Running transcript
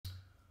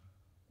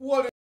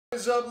What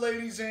is up,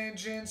 ladies and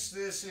gents?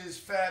 This is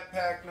Fat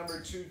Pack number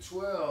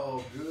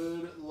 212.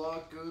 Good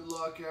luck,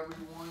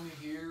 everyone.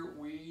 Here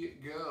we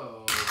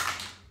go.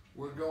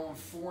 We're going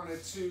 4 and a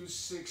 2,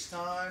 6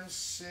 times,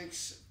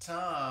 6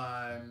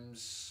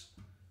 times.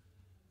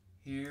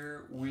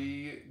 Here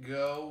we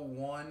go.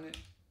 1,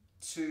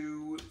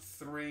 2,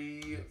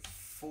 3,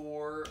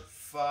 4,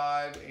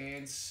 5,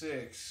 and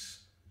 6.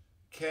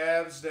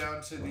 Cavs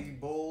down to the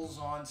Bulls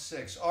on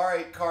 6. All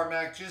right,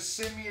 Carmack, just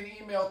send me an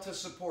email to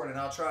support, and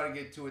I'll try to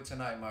get to it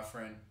tonight, my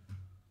friend.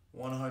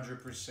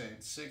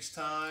 100%. 6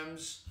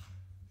 times.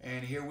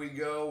 And here we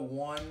go.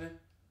 1,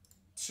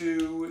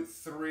 2,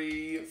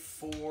 3,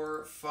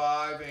 4,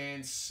 5,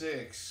 and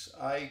 6.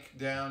 Ike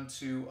down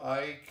to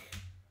Ike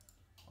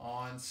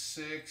on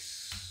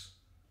 6.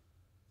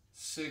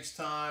 6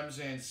 times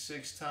and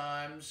 6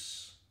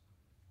 times.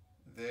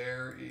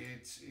 There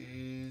it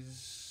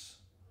is.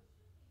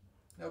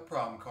 No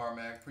problem,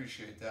 Carmack.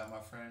 Appreciate that, my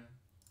friend.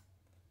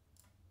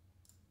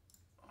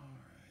 All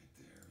right,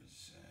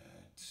 there's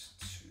that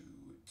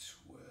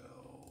 212.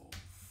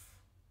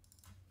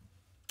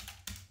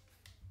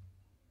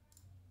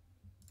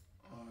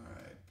 All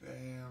right,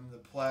 bam. The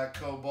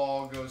Platco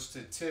ball goes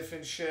to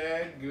Tiffin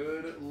Shad.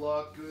 Good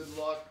luck,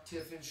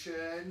 Tiffin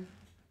Shad.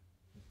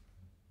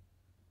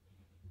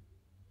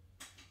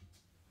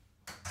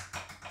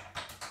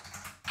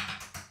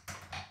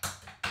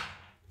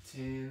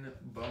 $10.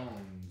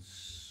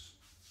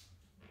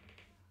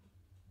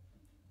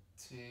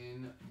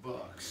 10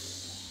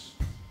 bucks.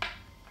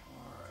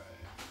 All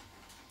right.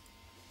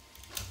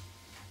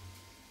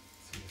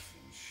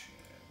 Tiffin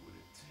Shad with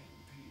a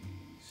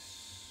 10-piece.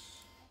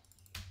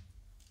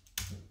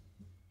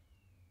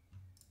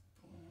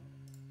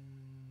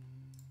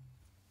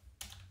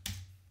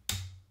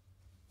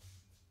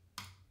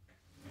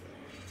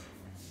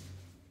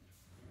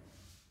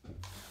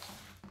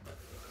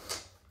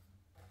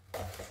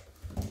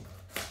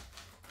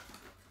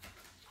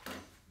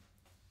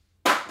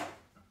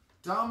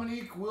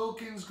 Dominique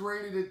Wilkins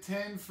graded a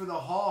 10 for the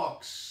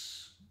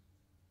Hawks.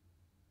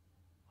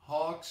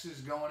 Hawks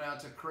is going out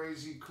to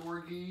Crazy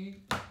Corgi.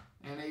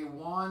 And a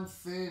Juan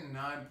Thin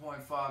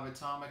 9.5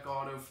 Atomic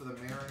Auto for the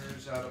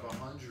Mariners out of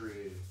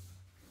 100.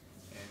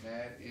 And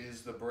that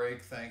is the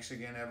break. Thanks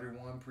again,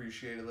 everyone.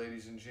 Appreciate it,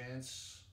 ladies and gents.